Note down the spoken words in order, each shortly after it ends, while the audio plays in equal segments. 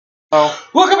Oh,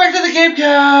 welcome back to the Game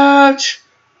Couch!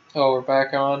 Oh, we're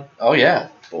back on? Oh, yeah.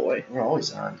 Boy, we're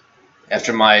always on.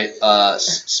 After my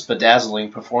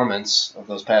spadazzling performance of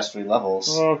those past 3 levels.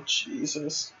 Oh,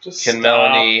 Jesus. Just Can stop.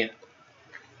 Melanie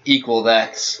equal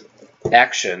that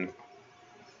action?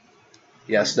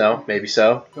 Yes, no, maybe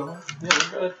so. Go on. Yeah,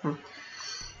 we're good.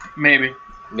 Maybe.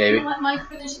 Maybe. Let Mike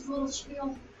finish his little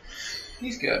spiel.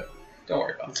 He's good. Don't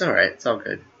worry about it. It's alright, it's all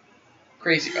good.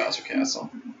 Crazy Bowser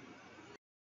Castle.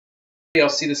 I'll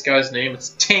see this guy's name. It's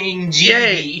Tang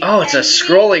Yay! Oh, it's a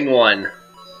scrolling one.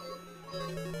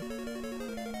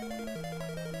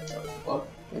 What?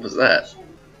 What was that?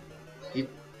 It's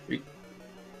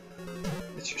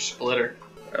your splitter.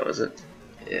 That was it.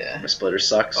 Yeah. My splitter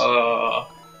sucks. Oh.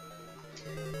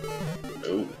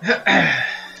 Ooh.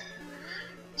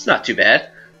 It's not too bad.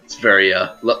 It's very,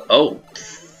 oh.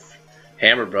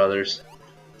 Hammer Brothers.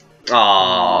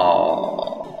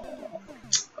 Aww.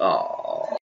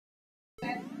 Aww.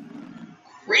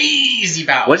 Crazy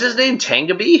Bowser. What's his name?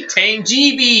 Tangaby?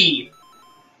 Tangibi.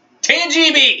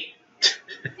 Tangibi.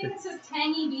 I think it says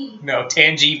Tangy Bee. No,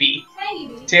 Tangibi. Tangy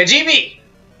Bee. Tangibi.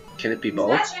 Can it be It's both?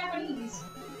 not Japanese.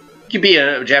 It could be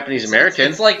a Japanese American.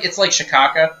 It's like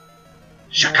Shikaka.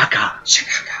 Shakaka.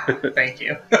 Shikaka. Thank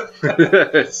you.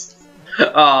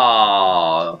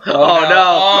 Oh. Oh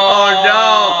no. Oh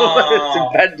no. It's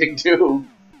impending doom.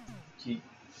 You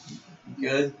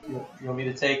good? You want me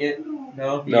to take it?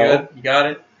 No? You No. good? You got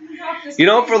it? You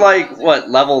know, for like what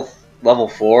level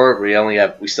 4,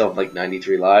 we still have like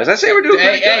 93 lives. I say we're doing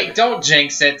pretty good. Hey, don't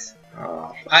jinx it.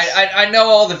 Oh. I know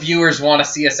all the viewers want to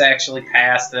see us actually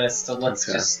pass this, so let's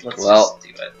Okay. just do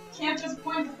it. Can't just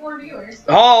point to 4 viewers.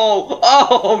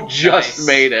 Oh, just Nice,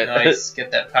 made it. Nice.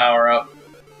 Get that power up.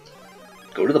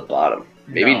 Go to the bottom.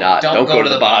 Maybe No, not. don't go to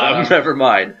the bottom. Never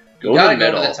mind. Go You to gotta the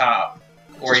middle. go to the top.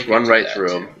 Or Just you run can do right that, through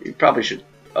too. them. You probably should.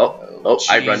 Oh,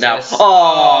 I run now. Jesus.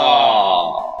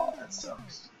 Oh. That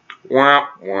sucks. Wah,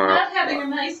 wah. Not having a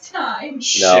nice time.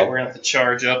 Shit, No. we're gonna have to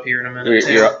charge up here in a minute.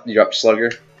 You're up,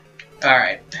 Slugger.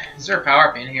 Alright. Is there a power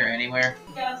up in here anywhere?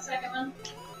 You got a second one?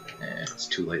 It's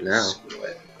too late now. Screw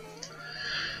it.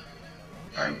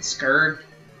 Alright, scared.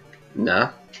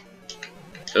 Nah.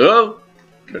 Oh,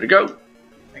 better go.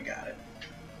 I got it.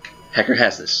 Hacker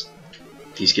has this.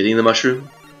 He's getting the mushroom.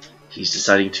 He's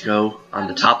deciding to go on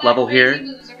the top level here.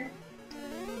 Loser.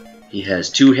 He has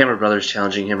 2 Hammer Brothers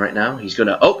challenging him right now. He's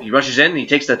gonna. Oh, he rushes in and he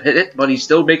takes the hit, but he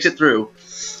still makes it through.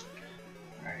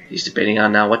 He's debating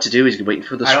on now what to do. He's waiting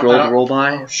for the scroll to roll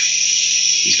by. Oh,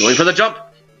 He's going for the jump.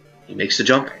 He makes the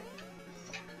jump.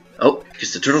 Oh,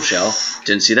 gets the turtle shell.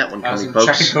 Didn't see that one I was coming, gonna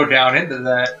try folks. to go down into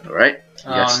that. All right.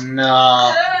 Oh Yes.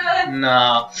 no.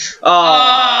 No.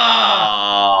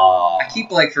 Oh. I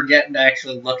keep like forgetting to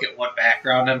actually look at what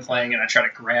background I'm playing, and I try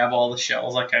to grab all the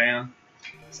shells I can.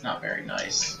 It's not very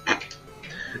nice.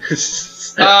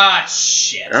 Ah,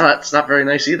 shit. No, that's not very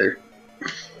nice either.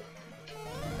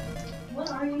 What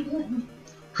are you doing?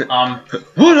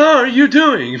 What are you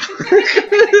doing?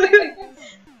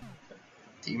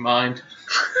 Do you mind?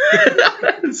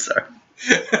 Sorry.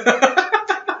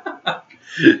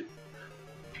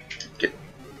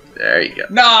 There you go.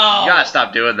 No! You gotta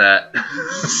stop doing that.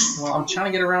 Well, I'm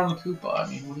trying to get around the Koopa. I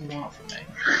mean, what do you want from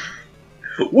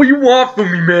me? What do you want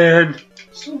from me, man?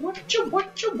 So what you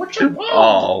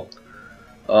want?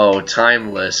 Oh,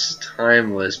 timeless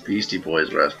Beastie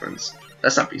Boys reference.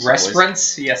 That's not Beastie Boys.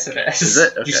 Reference? Yes, it is. Is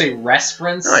it? Did you Okay. say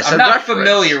reference? No, I said I'm not reference.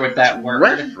 familiar with that word.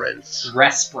 Reference.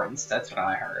 Reference. That's what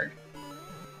I heard.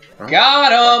 Huh?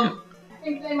 Got him. I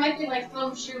think they might be like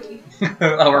foam shoey.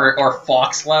 or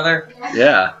fox leather.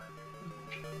 Yeah.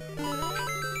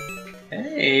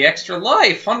 Hey, extra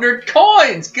life, 100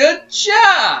 coins. Good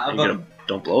job.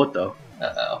 Don't blow it though.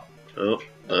 Uh-oh.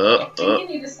 You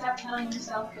need to stop telling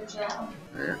yourself good job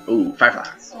Yeah. Ooh, Firefly.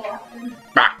 so often.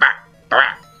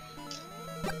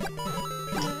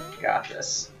 Got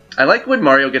this. I like when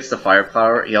Mario gets the fire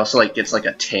power. He also gets like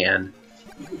a tan.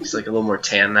 He's like a little more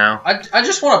tan now. I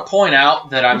just want to point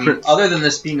out that, I mean, other than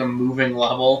this being a moving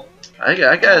level... I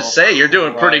gotta say, you're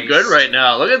doing pretty good right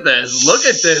now. Look at this. Look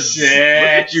at this. Shit.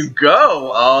 Look at you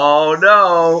go. Oh,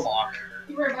 no. Fuck.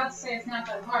 You were about to say it's not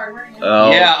that hard, weren't you? Oh,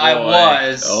 Yeah, boy. I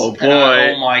was. Oh, And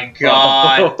boy. oh, my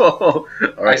God. All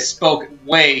I right. spoke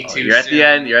way too You're at soon. the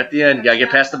end. You're at the end. You gotta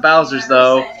get past the Bowsers, Never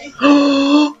though. say.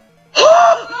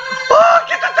 Oh,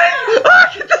 get the thing! Oh,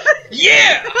 get the thing!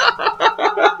 Yeah!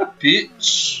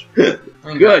 Bitch.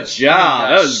 Good job.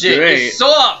 That was Shit, great. it's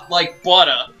soft like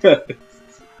butter.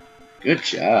 Good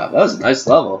job. That was a nice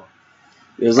level.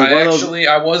 It was like one of those.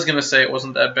 I was gonna say it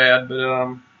wasn't that bad, but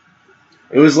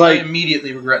It was I like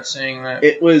immediately regret saying that.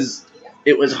 it was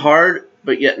hard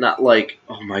but yet not like,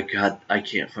 oh my god, I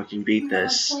can't fucking beat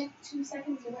this.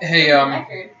 Hey,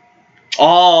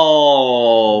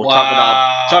 Oh,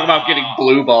 wow. talk about getting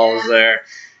blue balls there.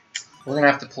 We're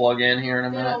gonna have to plug in here in a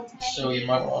minute, so you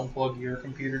might want to unplug your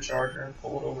computer charger and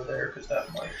pull it over there, because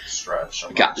that might stretch.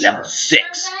 We got level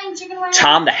 6.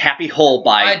 Tom the Happy Hole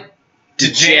by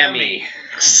Djammy.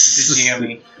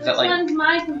 Djammy. Is that like one's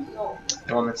my computer?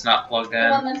 the one that's not plugged The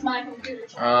one in? that's my computer.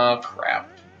 Oh, crap.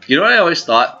 You know what I always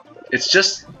thought? It's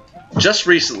just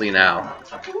recently now.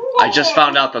 I just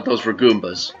found out that those were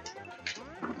Goombas.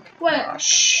 What? Oh,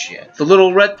 shit. The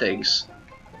little red things.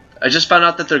 I just found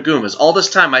out that they're Goombas. All this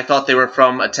time I thought they were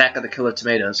from Attack of the Killer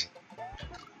Tomatoes.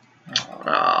 Those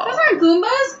Oh. aren't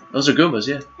Goombas? Those are Goombas,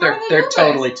 yeah. They're Goombas?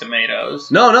 totally tomatoes.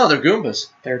 No, they're Goombas.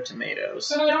 They're tomatoes.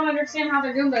 So I don't understand how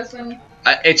they're Goombas when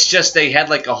It's just they had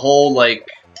like a whole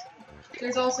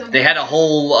there's also... they had a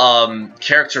whole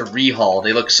character rehaul.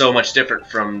 They look so much different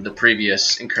from the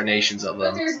previous incarnations of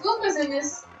But them. there's Goombas in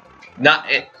this.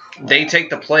 They take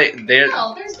the play. They're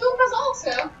No, there's Goombas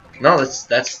also. no, that's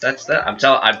that.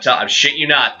 I'm shit you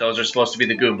not. Those are supposed to be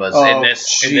the Goombas in this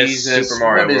Super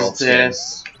Mario what World is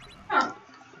this? Huh.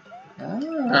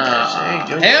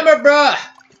 Hammer Bruh!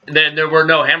 There were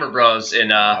no Hammer Bros in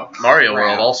Mario crap.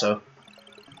 World. Also,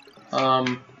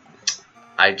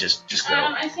 I just go.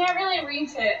 I can't really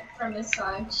reach it from this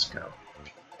side. Just go.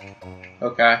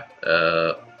 Okay.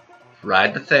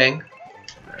 Ride the thing.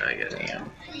 I get it.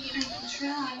 Damn.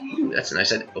 Try. Ooh, that's a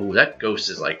nice idea. Oh, that ghost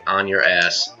is like on your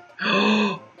ass. What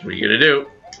are you gonna do?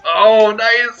 Oh,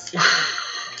 nice.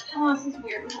 Oh, this is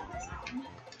weird without this on.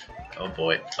 Oh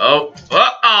boy. Oh.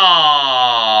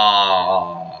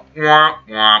 Oh. Womp,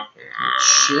 womp.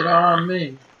 Shit on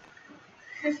me.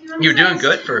 You're doing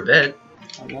good for a bit.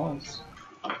 I was.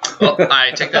 Oh,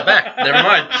 I take that back. Never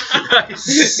mind.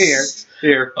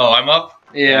 Here. Oh, I'm up.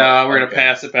 Yeah, we're gonna Okay.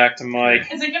 pass it back to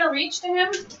Mike. Is it gonna reach to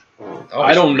him?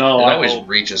 I don't know. It I always hope.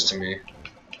 reaches to me.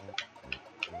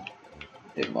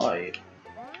 It might.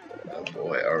 Oh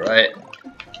boy. All right.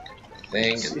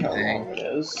 Thing. See how long Thing. it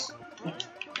is.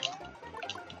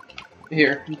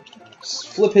 Here, just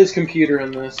flip his computer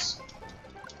in this.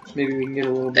 Maybe we can get a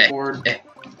little bit bored.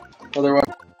 Otherwise,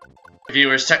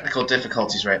 Viewers, technical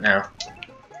difficulties right now.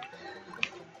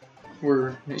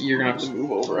 you're gonna have to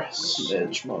move over a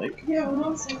smidge, Mike. Yeah,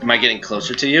 one second. Am I getting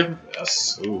closer to you?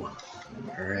 Yes. Ooh.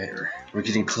 All right. We're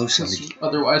getting closer.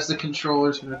 Otherwise, the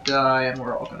controller's gonna die, and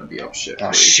we're all gonna be up shit.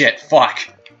 Oh shit! Fuck.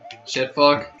 Shit,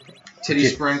 fuck. Titty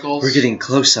sprinkles. We're getting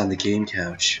close on the game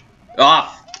couch.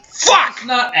 Ah, fuck! It's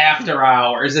not after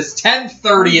hours. It's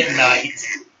 10:30 at night.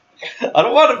 I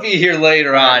don't want to be here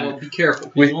later on. Well, be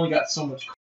careful. We- We've only got so much.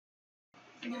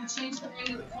 You're gonna change the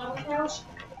name of the cuddle couch?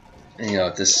 You know,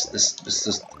 this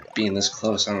being this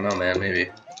close, I don't know, man. Maybe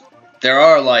there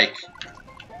are like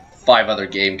 5 other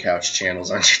game couch channels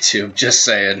on YouTube. Just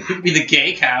saying. It could be the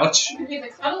gay couch. It could be the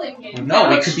cuddling game. No,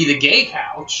 couch. it could be the gay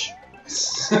couch.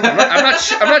 I'm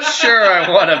not sure I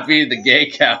want to be the gay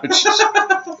couch.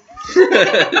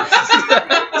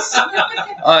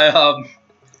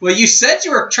 Well, you said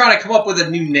you were trying to come up with a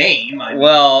new name.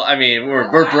 Well, I mean, we're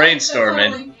Well,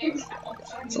 brainstorming. cuddling game couch.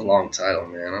 It's a long title,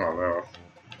 man. I don't know.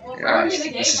 Well, if Gosh, I would be the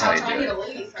gay this is how couch, you do I need it. a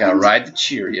lady friend. Gotta ride the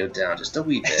Cheerio down just a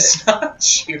wee bit. It's not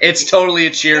Cheerio. It's totally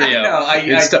a Cheerio. I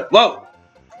know, Whoa!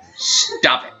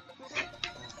 Stop it.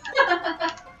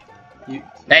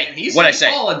 Hey, he's what'd I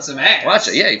say? Calling some ass. Watch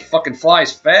it. Yeah, he fucking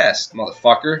flies fast,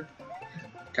 motherfucker.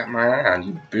 Got my eye on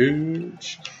you,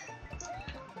 bitch.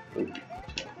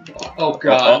 Oh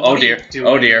god. Oh what are you dear. doing?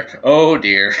 Oh dear. Oh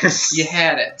dear. You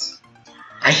had it.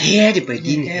 I had it, but I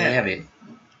didn't Yeah. have it.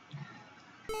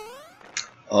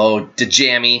 Oh,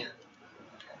 Djammy.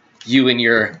 You and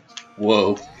your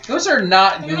whoa. Those are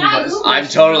not They're not Goombas.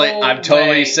 Goombas. I'm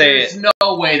totally saying There's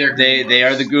no way they're Goombas. they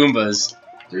are the Goombas.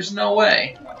 There's no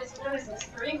way. What is this,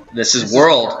 3? This is This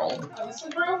World. Oh, this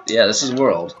is World? Yeah, this is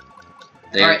World.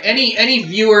 They, Alright, any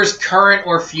viewers, current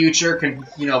or future, can,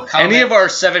 comment. any of our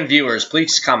 7 viewers,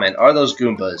 please comment. Are those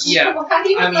Goombas? Yeah. How do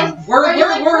you I mean, like- we're are you,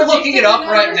 like, looking it predicting up the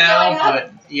right numbers now, going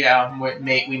up? but yeah,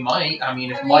 we might. I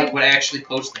mean, if I mean- Mike would actually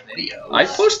post the video. I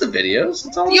post the videos.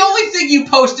 That's all. The only thing you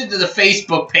posted to the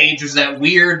Facebook page was that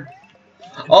weird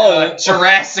Oh,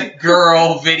 Jurassic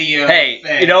Girl video. hey,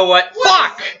 thing. you know what?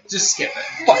 Fuck! Just skip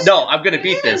it. Fuck! No, I'm gonna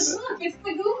beat this. Look, it's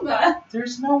the Goomba.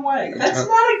 There's no way. That's not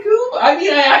a Goomba. I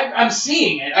mean, I'm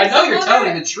seeing it. I It's know a you're mother-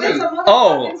 telling the it's truth. a mother-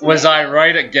 Oh, it's a was I mother-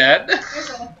 right again?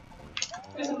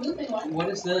 There's a moving one. What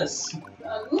is this?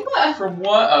 Goomba. From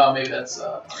what? Oh, maybe that's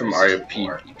From Mario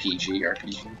PG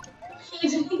RPG.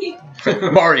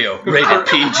 Mario Mario rated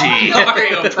PG.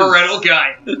 Mario parental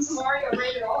guidance.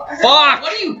 rated all Fuck!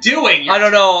 What are you doing? I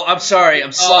don't know. I'm sorry.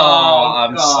 I'm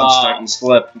starting to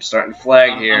slip. I'm starting to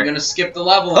flag here. I'm gonna skip the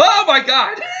level. Oh my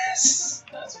god! That's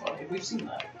funny. We've seen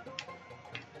that.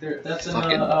 That's in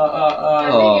Fucking-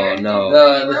 Oh no.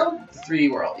 the 3D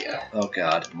world, yeah. Oh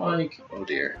god. Mike. Oh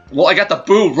dear. Well, I got the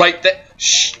boo right there.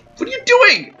 Shh! What are you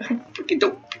doing? Freaking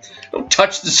don't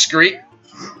touch the screen.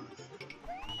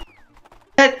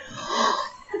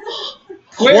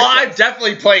 Well, I'm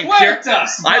definitely playing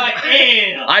Puertas!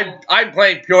 I'm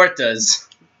playing Puertas.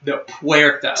 No,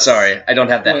 Puertas. Sorry, I don't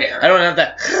have that. Where? I don't have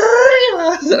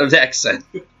that accent.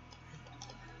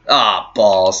 Ah,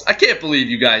 balls! I can't believe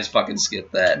you guys fucking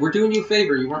skipped that. We're doing you a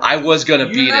favor. You weren't. I was gonna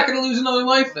beat it. You're not gonna lose another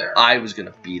life there. I was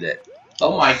gonna beat it.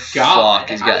 Oh my god! Fuck,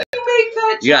 he's How got. did you make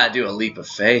that? You gotta do a leap of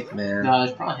faith, man. No,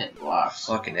 it's probably hitting blocks.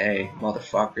 Fucking A,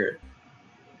 motherfucker.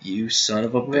 You son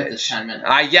of a We're at the bitch. 10 minutes.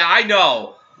 Yeah, I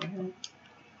know.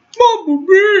 Mamma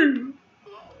mia.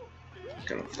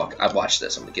 Gonna fuck. I watched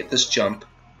this. I'm gonna get this jump.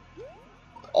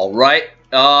 All right.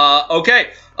 Okay.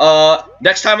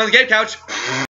 Next time on the game couch.